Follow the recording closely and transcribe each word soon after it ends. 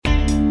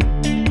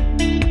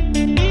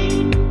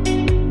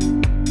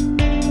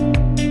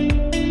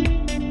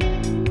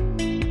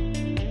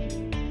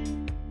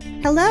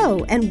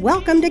Hello, and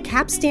welcome to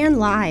Capstan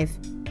Live.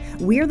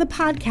 We're the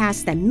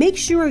podcast that makes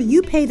sure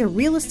you pay the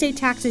real estate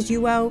taxes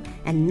you owe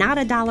and not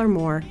a dollar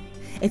more.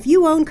 If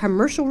you own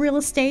commercial real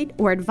estate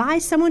or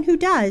advise someone who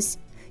does,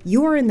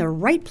 you're in the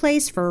right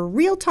place for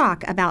real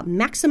talk about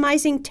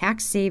maximizing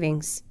tax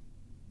savings.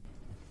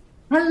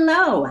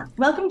 Hello,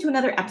 welcome to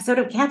another episode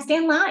of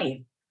Capstan Live.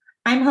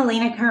 I'm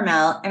Helena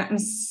Carmel, and I'm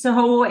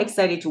so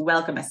excited to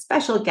welcome a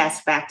special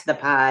guest back to the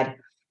pod.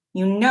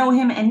 You know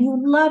him and you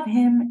love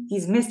him.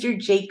 He's Mr.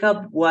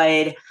 Jacob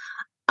Wood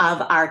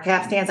of our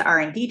Capstan's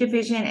R&D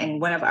division and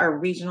one of our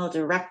regional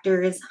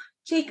directors.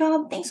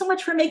 Jacob, thanks so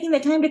much for making the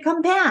time to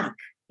come back.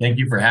 Thank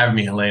you for having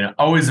me, Helena.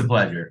 Always a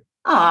pleasure.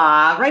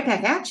 Right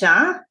back at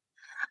ya.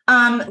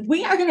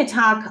 We are going to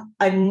talk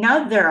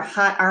another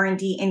hot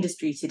R&D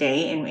industry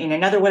today in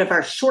another one of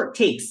our short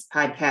takes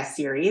podcast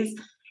series.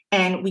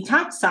 And we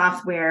talked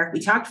software,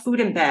 we talked food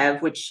and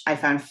bev, which I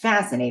found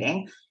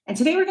fascinating. And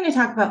today we're going to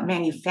talk about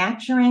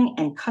manufacturing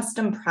and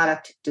custom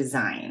product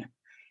design.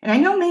 And I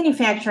know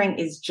manufacturing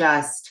is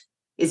just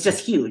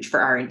huge for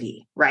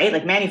R&D, right?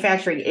 Like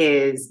manufacturing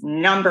is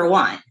number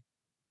one.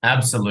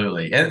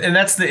 Absolutely. And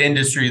that's the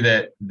industry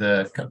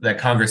that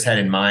Congress had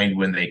in mind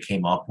when they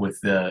came up with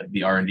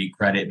the R&D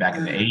credit back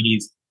in the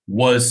 80s,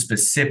 was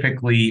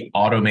specifically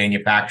auto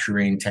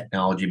manufacturing,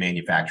 technology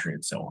manufacturing,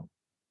 and so on.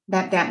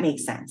 That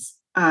makes sense.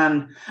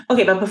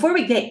 Okay, but before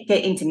we get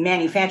into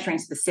manufacturing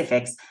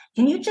specifics,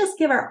 can you just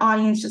give our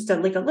audience just a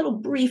little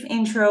brief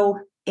intro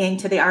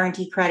into the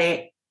R&D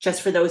credit,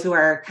 just for those who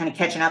are kind of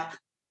catching up?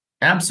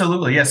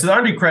 Absolutely. Yeah. So the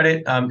R&D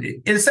credit,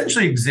 it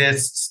essentially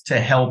exists to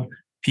help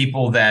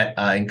people that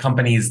in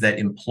companies that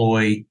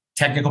employ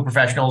technical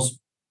professionals,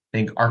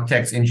 think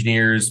architects,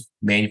 engineers,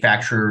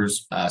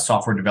 manufacturers,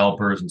 software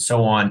developers, and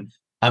so on.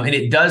 And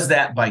it does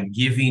that by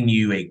giving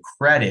you a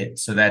credit.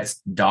 So that's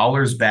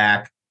dollars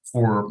back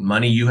for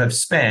money you have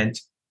spent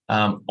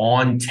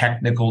on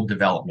technical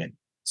development.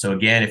 So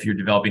again, if you're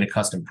developing a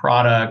custom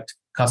product,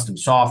 custom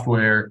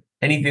software,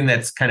 anything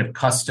that's kind of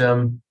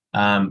custom,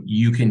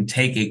 you can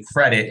take a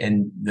credit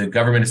and the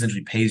government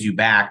essentially pays you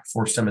back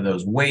for some of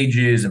those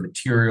wages and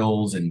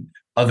materials and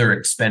other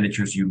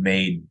expenditures you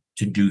made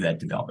to do that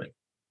development.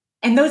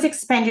 And those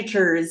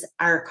expenditures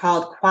are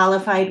called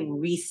qualified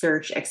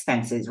research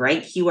expenses,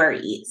 right?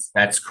 QREs.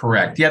 That's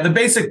correct. Yeah, the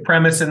basic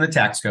premise in the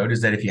tax code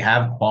is that if you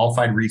have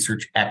qualified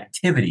research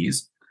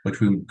activities,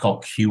 which we would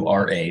call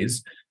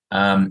QRAs,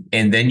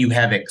 and then you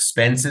have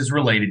expenses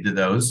related to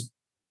those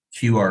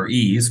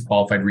QREs,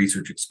 qualified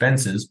research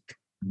expenses,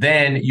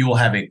 then you will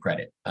have a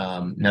credit.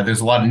 Now,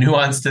 there's a lot of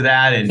nuance to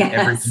that, and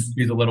every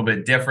industry is a little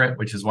bit different,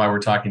 which is why we're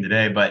talking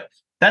today. But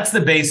that's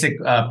the basic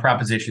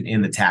proposition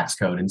in the tax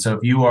code. And so if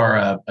you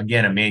are,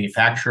 again, a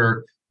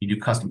manufacturer, you do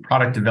custom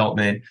product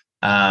development,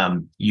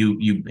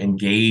 you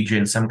engage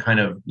in some kind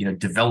of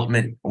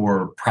development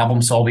or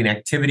problem-solving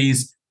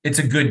activities, it's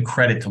a good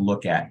credit to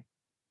look at.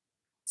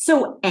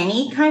 So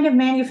any kind of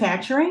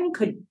manufacturing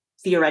could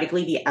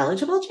theoretically be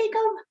eligible, Jacob?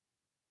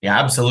 Yeah,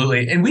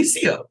 absolutely. And we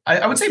see,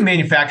 I would say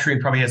manufacturing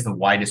probably has the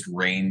widest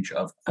range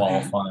of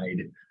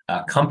qualified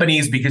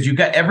companies, because you've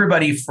got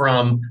everybody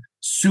from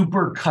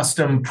super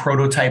custom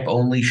prototype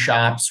only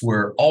shops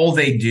where all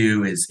they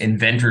do is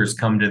inventors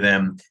come to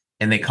them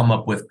and they come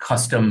up with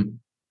custom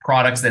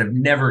products that have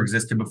never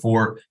existed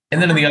before.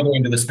 And then on the other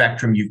end of the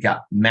spectrum, you've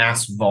got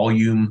mass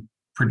volume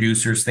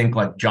producers. Think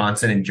like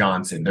Johnson &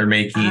 Johnson. They're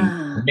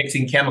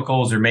mixing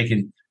chemicals, they're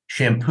making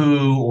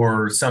shampoo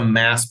or some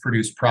mass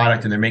produced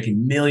product, and they're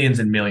making millions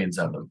and millions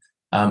of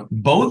them.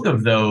 Both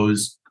of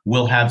those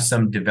will have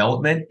some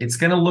development. It's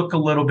going to look a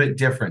little bit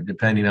different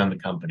depending on the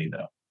company,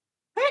 though.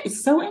 That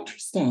is so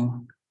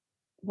interesting.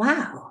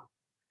 Wow.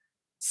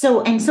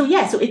 So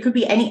it could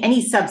be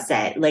any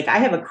subset. Like I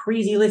have a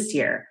crazy list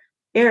here: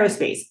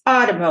 aerospace,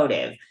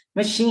 automotive,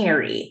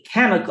 machinery,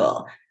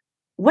 chemical.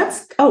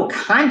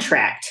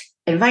 Contract,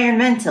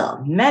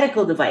 environmental,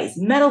 medical device,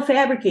 metal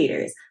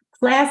fabricators,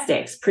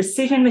 plastics,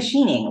 precision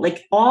machining,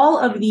 like all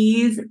of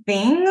these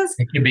things.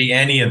 It could be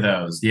any of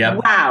those. Yeah.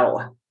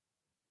 Wow.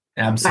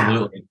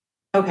 Absolutely.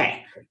 Wow.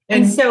 Okay.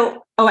 And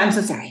so, I'm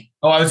so sorry.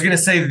 I was going to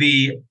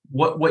say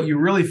what you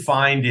really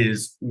find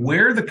is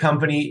where the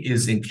company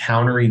is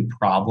encountering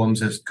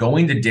problems is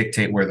going to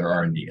dictate where their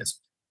R&D is.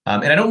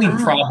 And I don't mean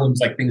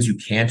problems like things you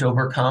can't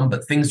overcome,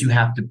 but things you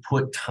have to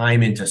put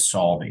time into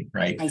solving,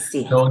 right? I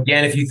see. So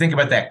again, if you think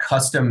about that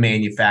custom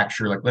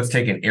manufacturer, like let's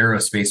take an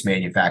aerospace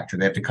manufacturer,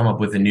 they have to come up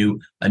with a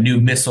new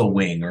missile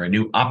wing or a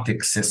new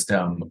optics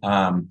system,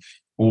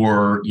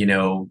 or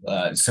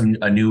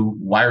a new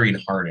wiring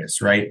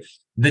harness, right?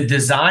 The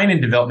design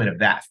and development of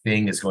that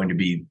thing is going to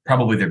be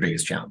probably their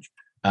biggest challenge.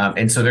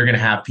 And so they're going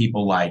to have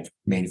people like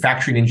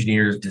manufacturing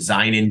engineers,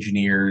 design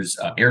engineers,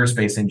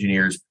 aerospace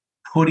engineers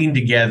putting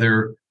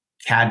together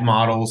CAD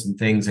models and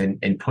things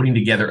and putting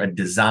together a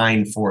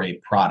design for a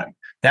product.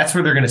 That's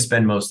where they're going to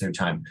spend most of their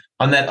time.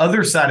 On that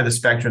other side of the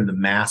spectrum, the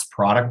mass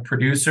product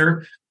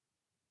producer,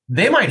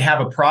 they might have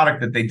a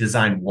product that they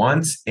designed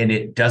once and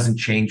it doesn't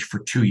change for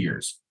 2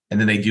 years. and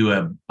then they do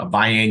a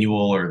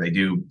biannual, or they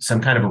do some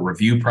kind of a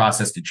review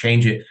process to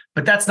change it.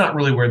 But that's not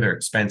really where their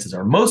expenses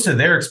are. Most of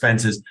their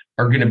expenses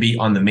are going to be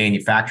on the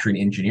manufacturing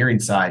engineering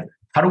side.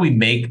 How do we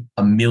make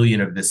 1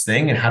 million of this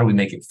thing? And how do we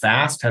make it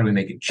fast? How do we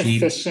make it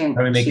cheap? Efficient,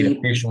 how do we make it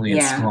efficiently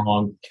and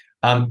strong?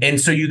 And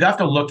so you have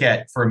to look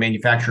at, for a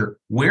manufacturer,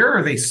 where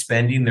are they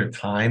spending their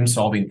time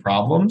solving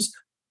problems?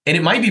 And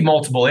it might be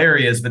multiple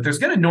areas, but there's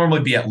going to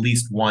normally be at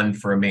least one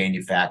for a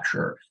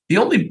manufacturer. The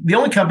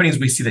only companies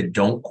we see that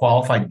don't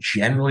qualify,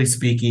 generally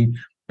speaking,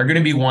 are going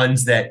to be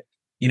ones that,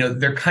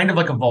 they're kind of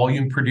like a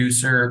volume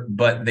producer,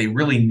 but they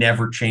really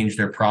never change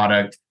their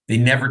product. They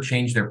never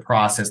change their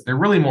process. They're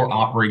really more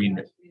operating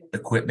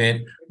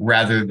equipment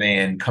rather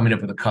than coming up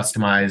with a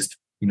customized,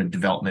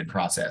 development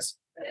process.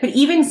 But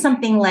even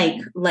something like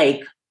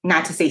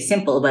not to say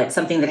simple, but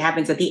something that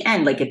happens at the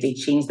end, like if they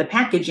change the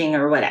packaging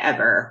or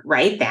whatever,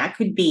 right? That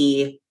could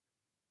be.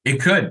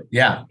 It could,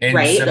 yeah. And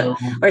right. So,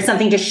 or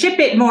something to ship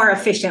it more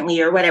efficiently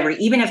or whatever,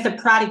 even if the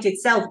product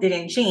itself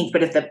didn't change,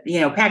 but if the,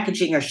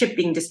 packaging or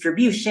shipping,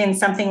 distribution,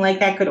 something like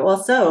that could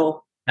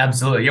also.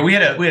 Absolutely. Yeah. We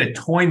had a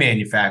toy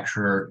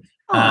manufacturer,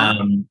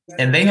 and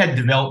they had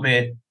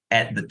development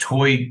at the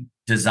toy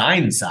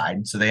design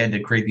side. So they had to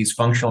create these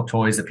functional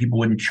toys that people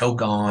wouldn't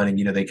choke on, and,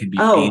 they could be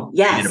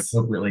painted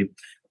appropriately.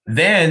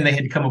 Then they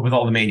had to come up with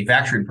all the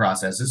manufacturing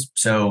processes.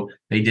 So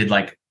they did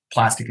like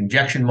plastic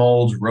injection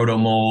molds, roto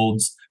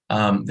molds.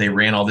 They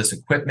ran all this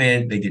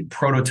equipment. They did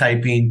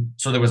prototyping.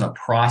 So there was a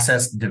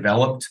process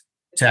developed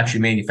to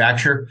actually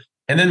manufacture.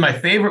 And then my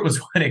favorite was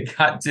when it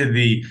got to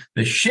the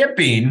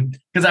shipping,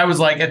 because I was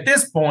like, at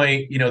this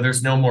point,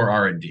 there's no more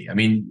R&D. I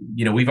mean,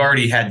 we've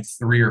already had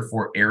 3 or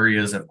 4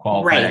 areas of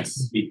qualified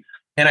activity.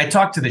 And I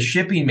talked to the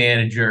shipping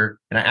manager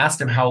and I asked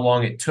him how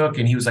long it took.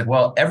 And he was like,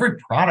 well, every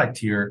product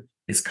here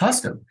is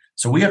custom.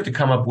 So we have to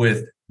come up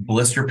with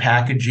blister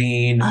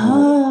packaging,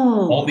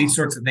 all these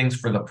sorts of things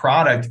for the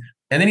product.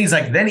 And then he's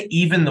like, then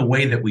even the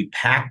way that we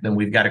pack them,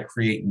 we've got to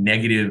create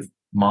negative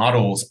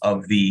models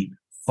of the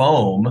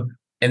foam.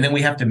 And then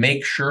we have to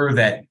make sure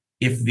that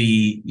if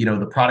the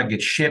product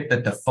gets shipped,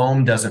 that the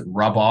foam doesn't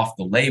rub off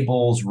the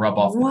labels, rub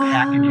off the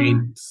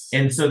packaging.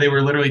 And so they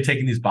were literally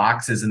taking these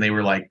boxes and they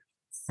were like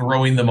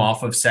throwing them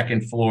off of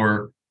second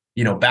floor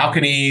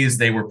balconies.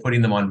 They were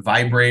putting them on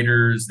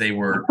vibrators. They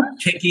were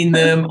kicking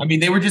them. I mean,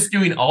 they were just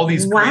doing all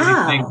these crazy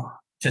things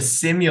to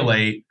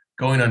simulate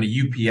going on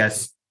a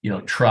UPS,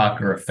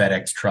 truck or a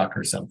FedEx truck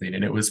or something.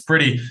 And it was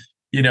pretty,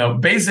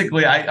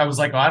 basically I was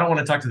like, oh, I don't want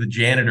to talk to the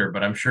janitor,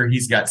 but I'm sure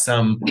he's got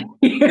some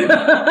R&D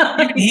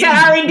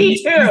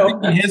too.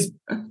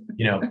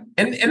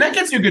 And that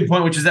gets to a good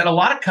point, which is that a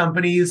lot of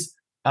companies,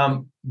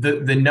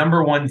 the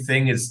number one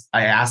thing is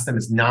I ask them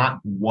is not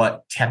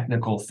what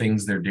technical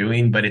things they're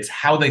doing, but it's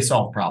how they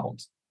solve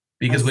problems.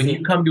 Because when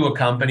you come to a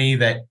company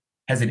that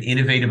has an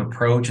innovative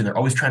approach and they're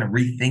always trying to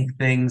rethink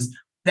things,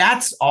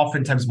 that's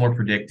oftentimes more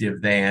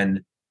predictive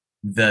than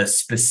the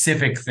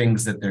specific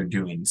things that they're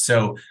doing.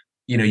 So,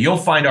 you'll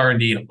find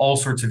R&D in all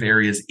sorts of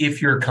areas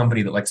if you're a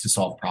company that likes to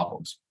solve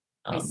problems.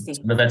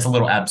 But that's a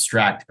little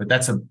abstract, but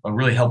that's a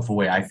really helpful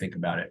way I think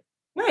about it.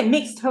 No, it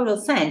makes total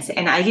sense.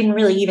 And I didn't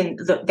really even,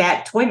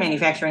 that toy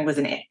manufacturing was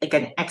an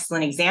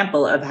excellent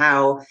example of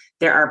how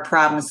there are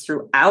problems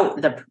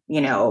throughout the,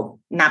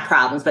 not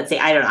problems, but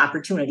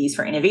opportunities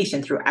for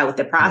innovation throughout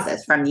the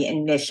process, from the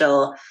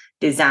initial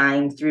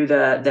design through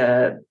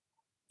the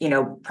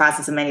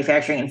process of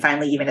manufacturing, and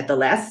finally, even at the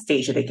last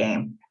stage of the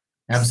game.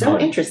 Absolutely.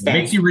 So interesting. It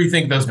makes you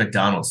rethink those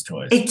McDonald's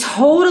toys. It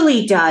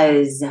totally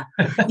does.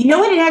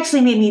 What it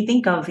actually made me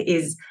think of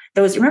is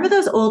remember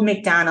those old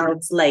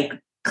McDonald's, like,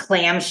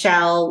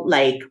 clamshell,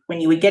 like when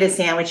you would get a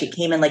sandwich, it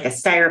came in like a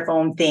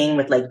styrofoam thing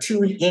with like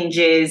 2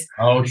 hinges.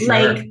 Oh, sure.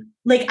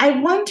 Like I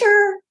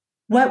wonder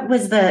what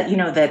was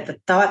the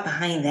thought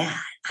behind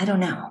that. I don't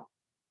know.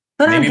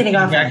 But maybe I'm getting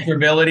off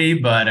manufacturability,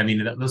 but I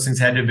mean, those things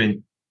had to have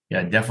been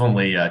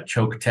definitely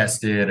choke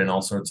tested and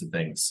all sorts of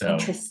things. So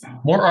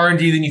more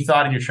R&D than you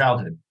thought in your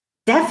childhood.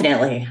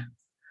 Definitely.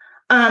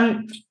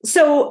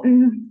 So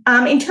in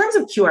terms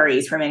of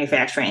QREs for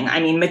manufacturing, I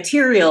mean,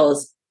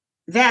 materials,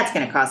 that's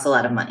going to cost a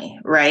lot of money,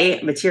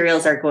 right?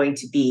 Materials are going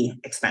to be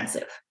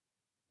expensive.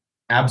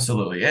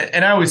 Absolutely.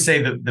 And I always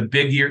say that the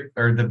bigger,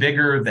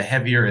 the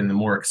heavier, and the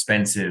more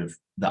expensive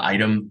the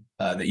item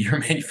that you're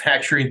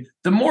manufacturing,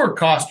 the more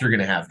cost you're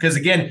going to have. Because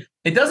again,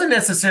 it doesn't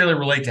necessarily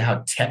relate to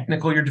how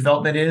technical your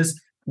development is.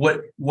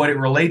 What it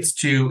relates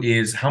to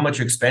is how much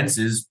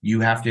expenses you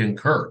have to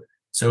incur.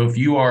 So if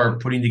you are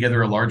putting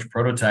together a large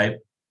prototype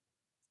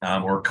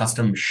or a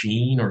custom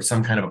machine or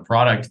some kind of a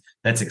product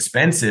that's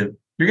expensive,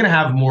 you're going to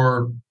have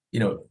more,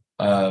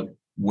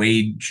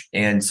 wage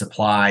and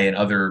supply and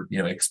other,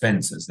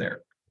 expenses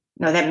there.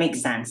 No, that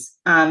makes sense.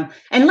 And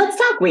let's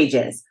talk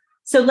wages.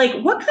 So, like,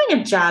 what kind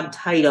of job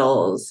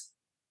titles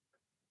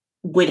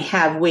would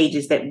have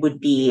wages that would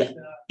be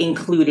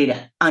included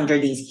under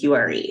these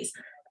QREs?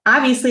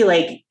 Obviously,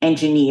 like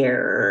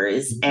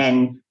engineers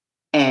and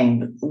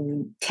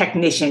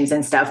technicians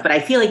and stuff, but I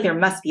feel like there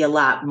must be a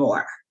lot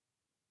more.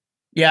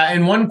 Yeah,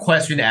 and one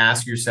question to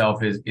ask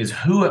yourself is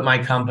who at my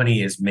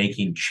company is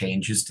making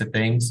changes to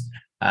things?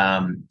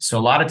 So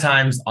a lot of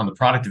times on the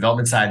product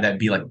development side, that'd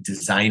be like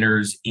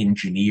designers,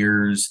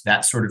 engineers,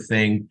 that sort of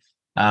thing.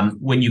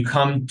 When you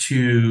come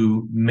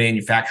to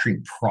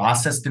manufacturing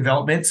process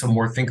development,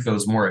 so think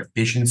those more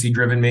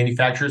efficiency-driven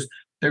manufacturers,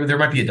 there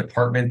might be a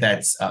department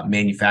that's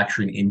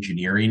manufacturing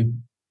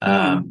engineering.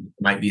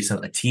 Might be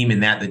a team in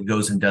that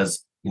goes and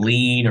does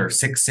Lean or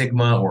Six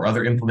Sigma or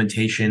other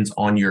implementations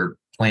on your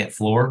plant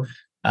floor.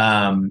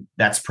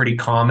 That's pretty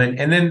common.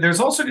 And then there's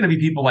also going to be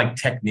people like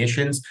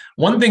technicians.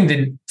 One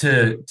thing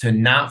to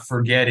not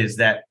forget is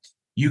that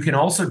you can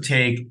also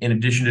take, in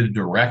addition to the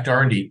direct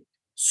R&D,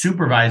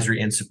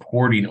 supervisory and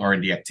supporting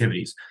R&D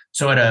activities.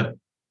 So at a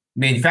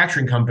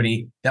manufacturing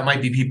company, that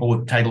might be people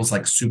with titles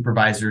like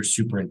supervisor,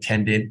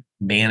 superintendent,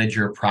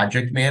 manager,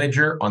 project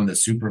manager on the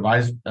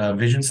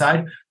supervision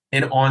side.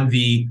 And on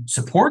the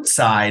support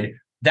side,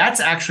 that's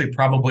actually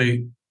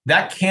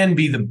that can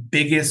be the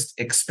biggest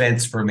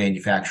expense for a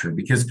manufacturer,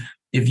 because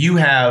if you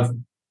have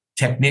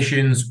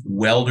technicians,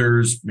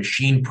 welders,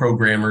 machine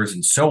programmers,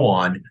 and so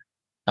on,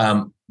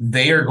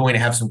 they are going to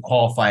have some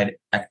qualified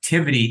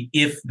activity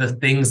if the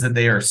things that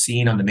they are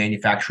seeing on the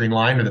manufacturing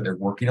line or that they're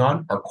working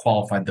on are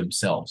qualified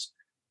themselves.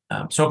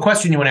 So a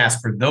question you want to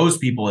ask for those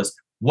people is,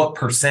 what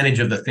percentage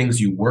of the things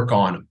you work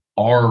on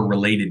are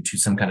related to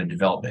some kind of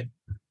development?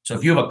 So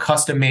if you have a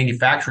custom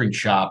manufacturing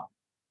shop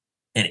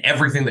and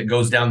everything that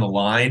goes down the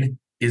line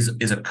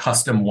is a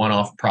custom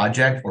one-off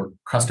project or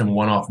custom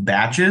one-off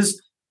batches,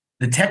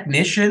 the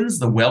technicians,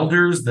 the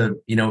welders,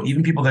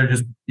 even people that are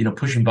just,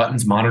 pushing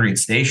buttons, monitoring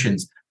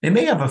stations, they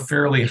may have a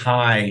fairly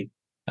high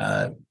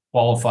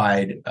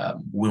qualified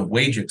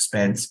wage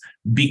expense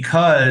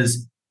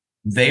because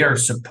they are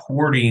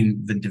supporting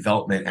the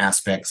development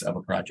aspects of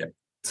a project.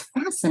 It's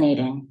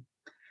fascinating.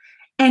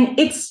 And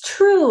it's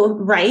true,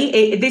 right?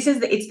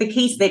 It's the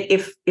case that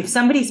if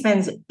somebody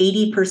spends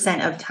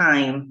 80% of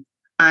time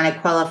on a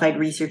qualified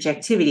research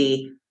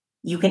activity,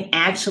 you can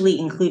actually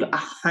include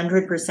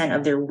 100%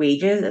 of their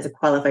wages as a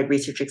qualified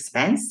research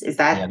expense. Is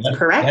that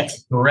correct?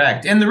 That's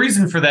correct. And the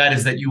reason for that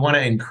is that you want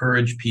to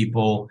encourage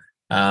people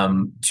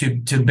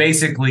to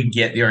basically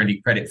get the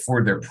R&D credit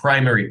for their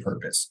primary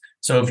purpose.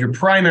 So if your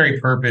primary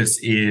purpose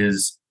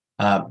is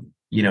to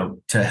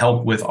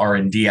help with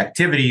R&D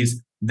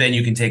activities, then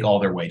you can take all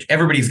their wage.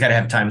 Everybody's got to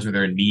have times where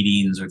they're in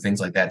meetings or things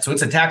like that. So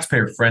it's a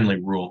taxpayer-friendly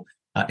rule.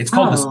 It's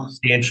called the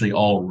substantially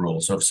all rule.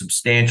 So if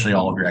substantially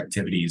all of your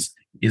activities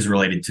is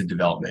related to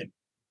development.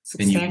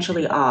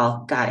 Substantially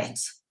all. Got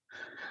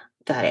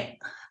it.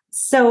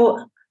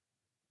 So,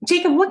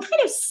 Jacob, what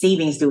kind of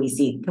savings do we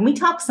see? Can we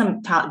talk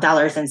some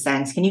dollars and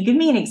cents? Can you give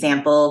me an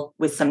example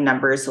with some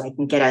numbers so I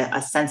can get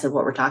a sense of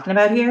what we're talking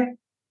about here?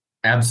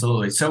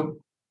 Absolutely. So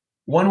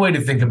one way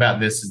to think about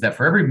this is that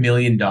for every $1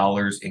 million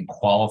in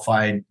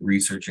qualified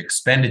research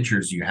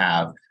expenditures you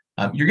have,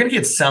 you're going to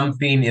get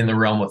something in the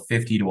realm of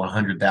 $50,000 to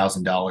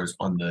 $100,000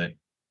 on the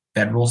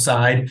federal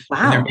side.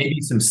 Wow. And there may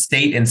be some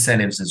state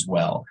incentives as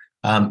well.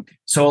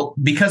 So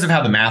because of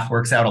how the math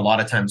works out, a lot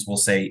of times we'll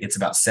say it's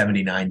about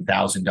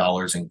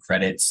 $79,000 in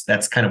credits.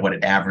 That's kind of what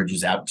it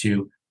averages out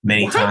to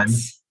many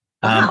times.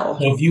 Wow.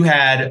 So if you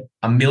had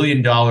 $1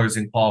 million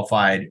in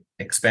qualified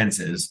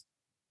expenses,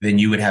 then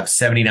you would have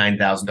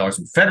 $79,000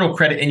 in federal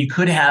credit, and you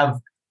could have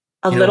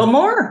a little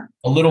more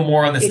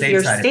on the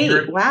state side.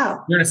 If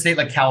you're in a state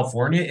like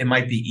California, it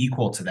might be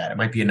equal to that. It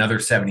might be another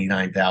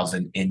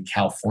 $79,000 in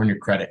California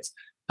credits.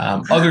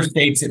 Other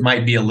states, it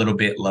might be a little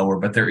bit lower,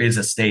 but there is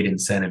a state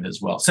incentive as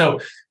well. So,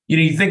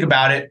 you think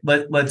about it.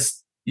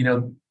 Let's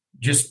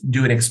just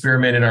do an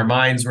experiment in our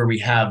minds where we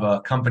have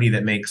a company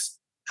that makes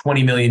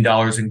 $20 million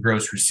in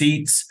gross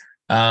receipts.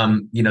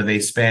 They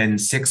spend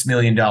 $6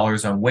 million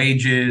on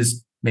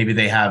wages. Maybe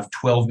they have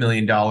 $12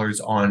 million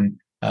on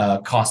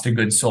cost of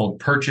goods sold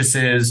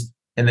purchases,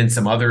 and then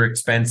some other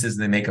expenses,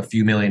 and they make a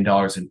few $1 million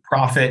in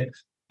profit.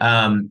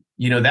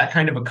 That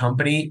kind of a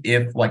company,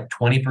 if like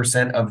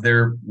 20% of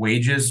their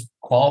wages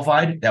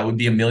qualified, that would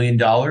be $1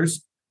 million.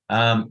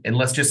 And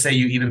let's just say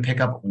you even pick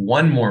up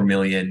one more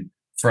million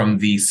from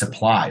the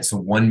supply. So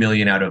 1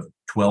 million out of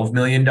 $12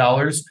 million,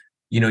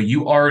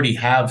 you already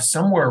have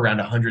somewhere around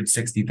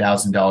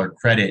 $160,000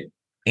 credit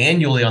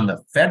annually on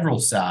the federal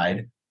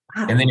side.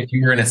 Wow. And then if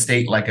you were in a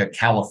state like a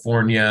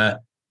California,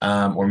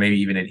 or maybe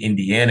even in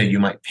Indiana, you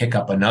might pick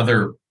up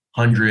another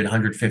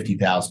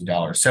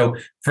 $150,000. So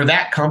for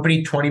that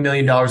company, $20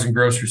 million in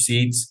gross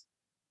receipts,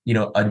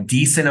 a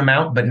decent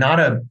amount, but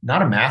not a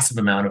massive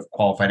amount of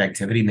qualified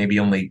activity, maybe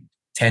only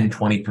 10,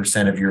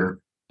 20% of your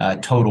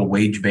total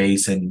wage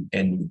base and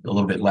a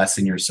little bit less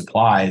in your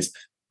supplies.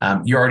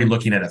 You're already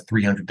looking at a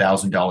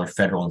 $300,000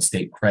 federal and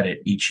state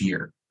credit each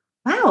year.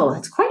 Wow,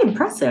 that's quite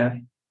impressive.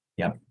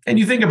 Yeah. And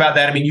you think about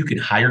that, you could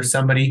hire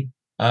somebody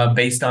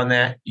based on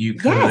that. You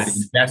could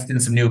invest in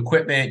some new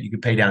equipment. You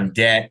could pay down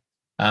debt.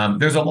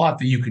 There's a lot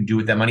that you can do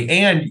with that money.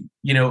 And,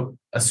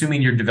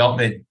 assuming your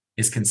development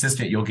is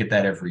consistent, you'll get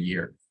that every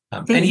year.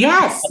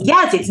 Yes,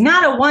 it's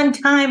not a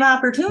one-time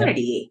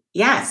opportunity.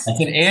 Yeah. Yes. It's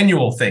an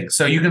annual thing.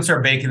 So you can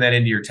start baking that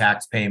into your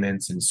tax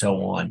payments and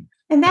so on.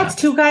 And that's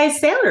 2 guys'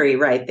 salary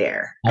right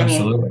there.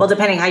 Absolutely. I mean, well,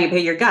 depending how you pay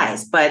your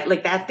guys, but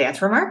like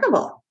that's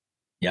remarkable.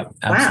 Yep,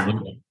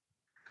 absolutely. Wow.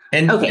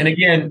 And Okay. and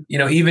again,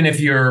 even if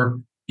you're,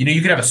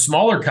 you could have a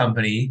smaller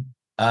company,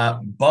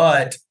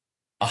 but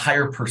a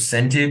higher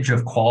percentage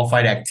of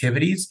qualified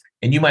activities,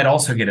 and you might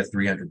also get a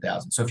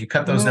 300,000. So if you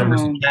cut those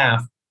numbers in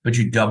half, but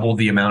you double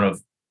the amount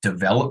of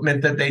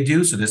development that they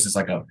do, so this is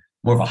like a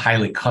more of a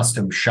highly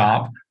custom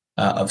shop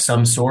of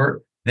some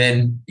sort,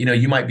 then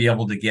you might be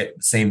able to get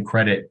the same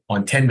credit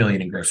on 10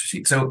 million in gross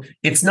receipts. So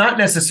it's not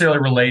necessarily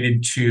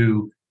related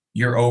to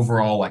your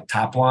overall like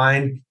top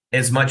line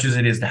as much as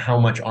it is to how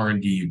much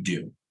R&D you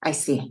do. I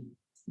see.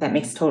 That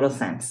makes total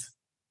sense.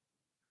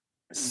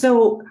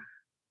 So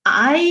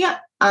I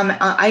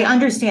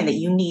understand that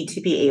you need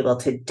to be able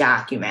to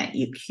document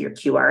your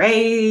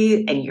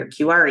QRA and your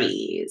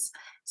QREs.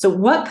 So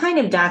what kind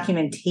of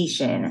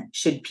documentation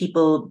should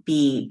people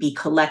be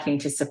collecting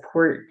to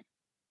support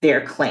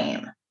their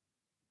claim?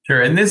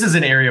 Sure. And this is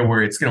an area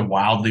where it's going to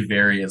wildly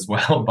vary as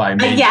well by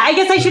me. Yeah, I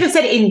guess I should have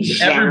said in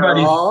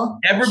general.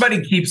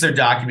 Everybody keeps their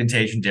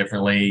documentation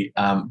differently.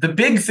 The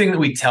big thing that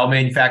we tell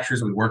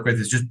manufacturers we work with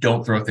is just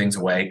don't throw things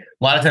away.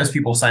 A lot of times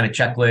people sign a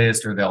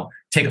checklist or they'll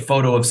take a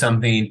photo of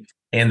something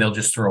and they'll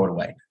just throw it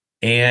away.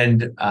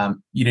 And,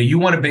 you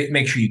want to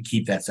make sure you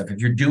keep that stuff. If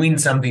you're doing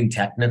something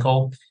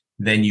technical,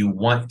 then you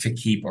want to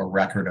keep a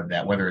record of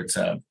that, whether it's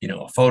a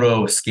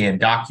photo, a scanned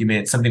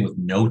document, something with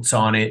notes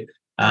on it.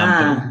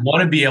 But we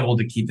want to be able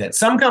to keep that.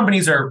 Some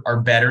companies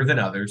are better than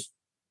others,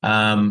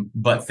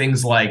 but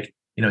things like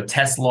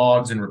test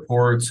logs and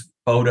reports,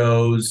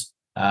 photos,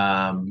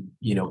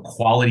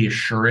 quality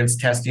assurance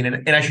testing,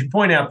 and I should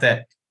point out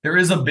that there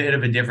is a bit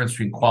of a difference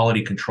between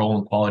quality control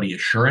and quality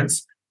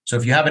assurance. So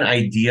if you have an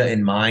idea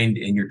in mind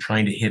and you're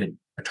trying to hit a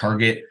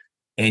target,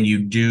 and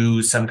you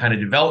do some kind of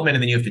development,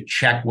 and then you have to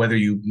check whether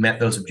you met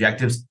those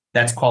objectives,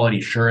 that's quality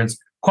assurance.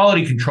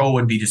 Quality control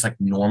would be just like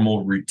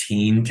normal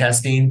routine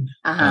testing,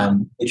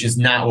 which is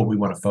not what we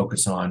want to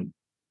focus on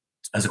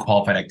as a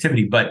qualified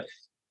activity. But,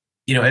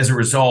 as a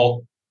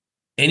result,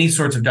 any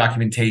sorts of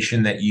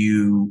documentation that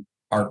you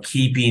are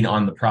keeping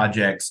on the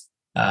projects,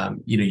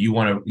 you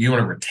want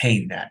to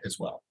retain that as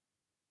well.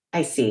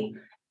 I see.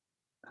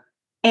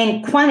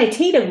 And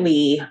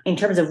quantitatively, in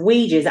terms of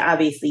wages,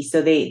 obviously,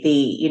 so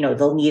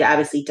they'll need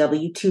obviously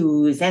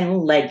W-2s and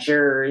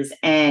ledgers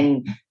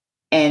and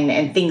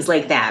things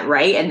like that,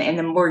 right? And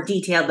the more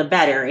detailed, the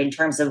better in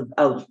terms of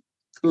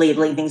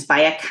labeling things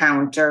by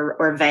account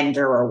or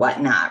vendor or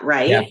whatnot,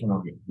 right?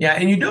 Definitely. Yeah,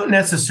 and you don't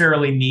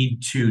necessarily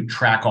need to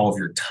track all of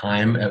your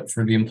time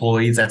for the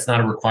employees. That's not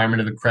a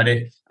requirement of the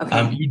credit.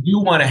 Okay. You do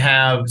want to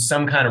have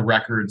some kind of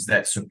records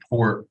that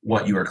support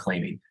what you are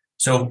claiming.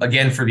 So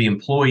again, for the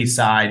employee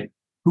side,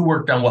 who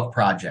worked on what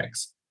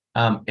projects?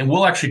 And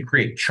we'll actually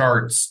create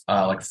charts,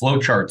 like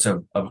flow charts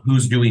of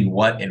who's doing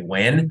what and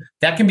when.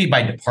 That can be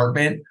by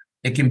department.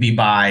 It can be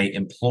by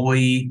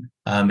employee.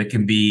 It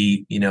can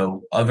be,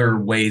 other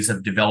ways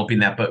of developing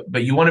that.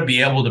 But you want to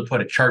be able to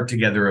put a chart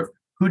together of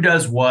who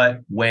does what,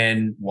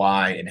 when,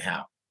 why, and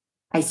how.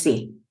 I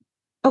see.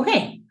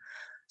 Okay.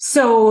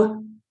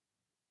 So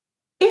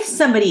if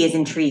somebody is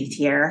intrigued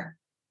here,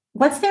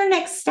 what's their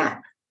next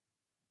step?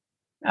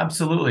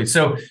 Absolutely.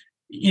 So,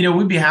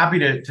 we'd be happy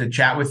to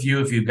chat with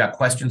you if you've got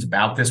questions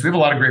about this. We have a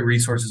lot of great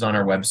resources on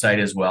our website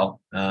as well,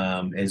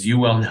 as you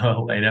well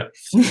know, Elena.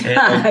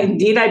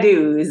 Indeed, I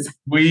do.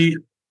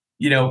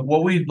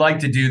 What we'd like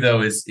to do,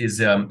 though, is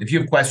if you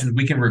have questions,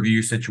 we can review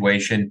your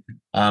situation.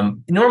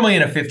 Normally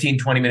in a 15,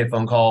 20-minute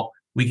phone call,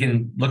 we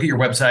can look at your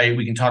website.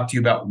 We can talk to you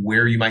about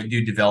where you might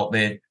do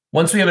development.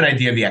 Once we have an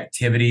idea of the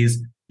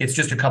activities, it's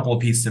just a couple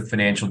of pieces of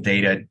financial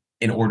data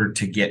in order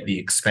to get the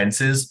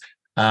expenses.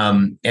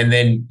 And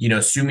then,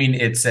 assuming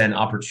it's an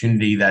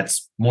opportunity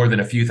that's more than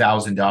a few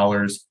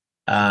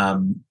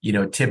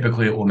 $1,000s,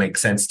 typically it will make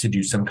sense to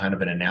do some kind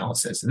of an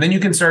analysis. And then you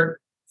can start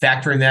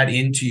factoring that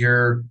into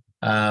your,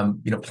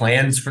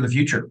 plans for the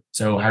future.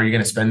 So how are you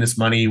going to spend this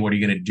money? What are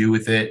you going to do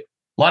with it?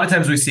 A lot of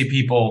times we see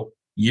people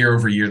year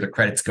over year, the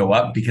credits go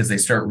up because they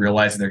start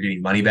realizing they're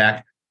getting money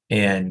back.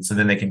 And so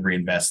then they can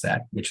reinvest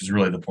that, which is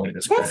really the point of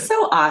this credit. That's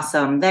so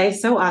awesome. That is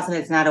so awesome.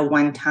 It's not a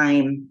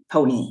one-time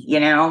pony,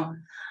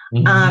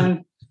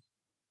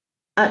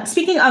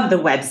 Speaking of the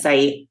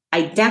website,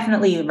 I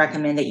definitely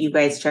recommend that you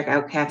guys check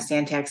out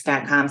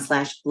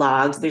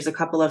capstantax.com/blogs. There's a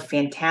couple of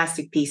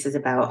fantastic pieces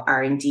about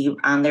R&D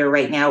on there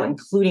right now,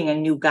 including a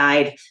new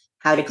guide,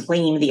 how to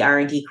claim the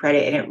R&D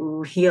credit. And it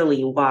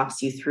really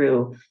walks you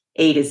through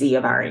A to Z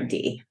of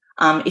R&D.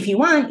 If you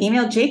want,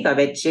 email Jacob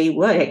at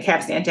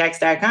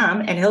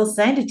jwood@capstantax.com and he'll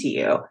send it to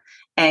you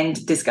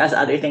and discuss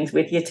other things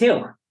with you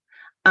too.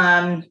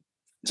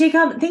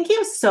 Jacob, thank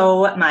you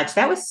so much.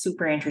 That was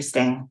super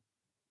interesting.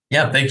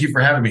 Yeah, thank you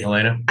for having me,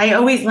 Helena. I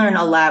always learn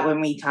a lot when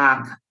we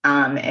talk,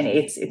 and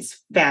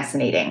it's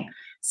fascinating.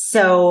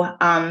 So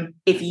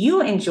if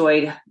you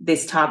enjoyed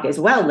this talk as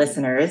well,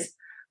 listeners,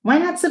 why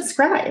not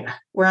subscribe?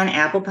 We're on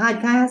Apple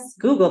Podcasts,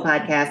 Google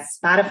Podcasts,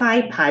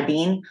 Spotify,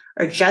 Podbean,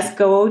 or just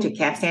go to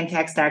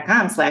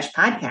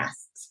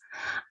capstantax.com/podcasts.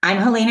 I'm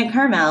Helena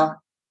Carmel.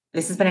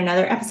 This has been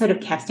another episode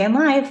of Capstan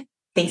Live.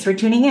 Thanks for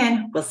tuning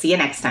in. We'll see you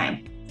next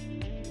time.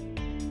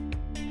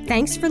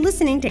 Thanks for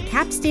listening to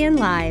Capstan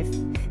Live.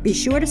 Be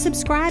sure to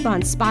subscribe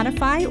on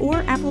Spotify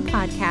or Apple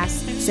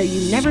Podcasts so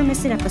you never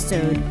miss an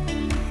episode.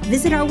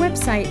 Visit our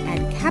website at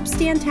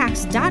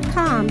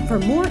capstantax.com for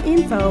more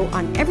info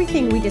on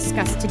everything we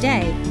discussed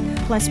today,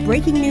 plus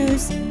breaking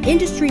news,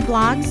 industry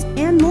blogs,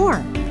 and more.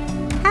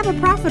 Have a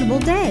profitable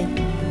day.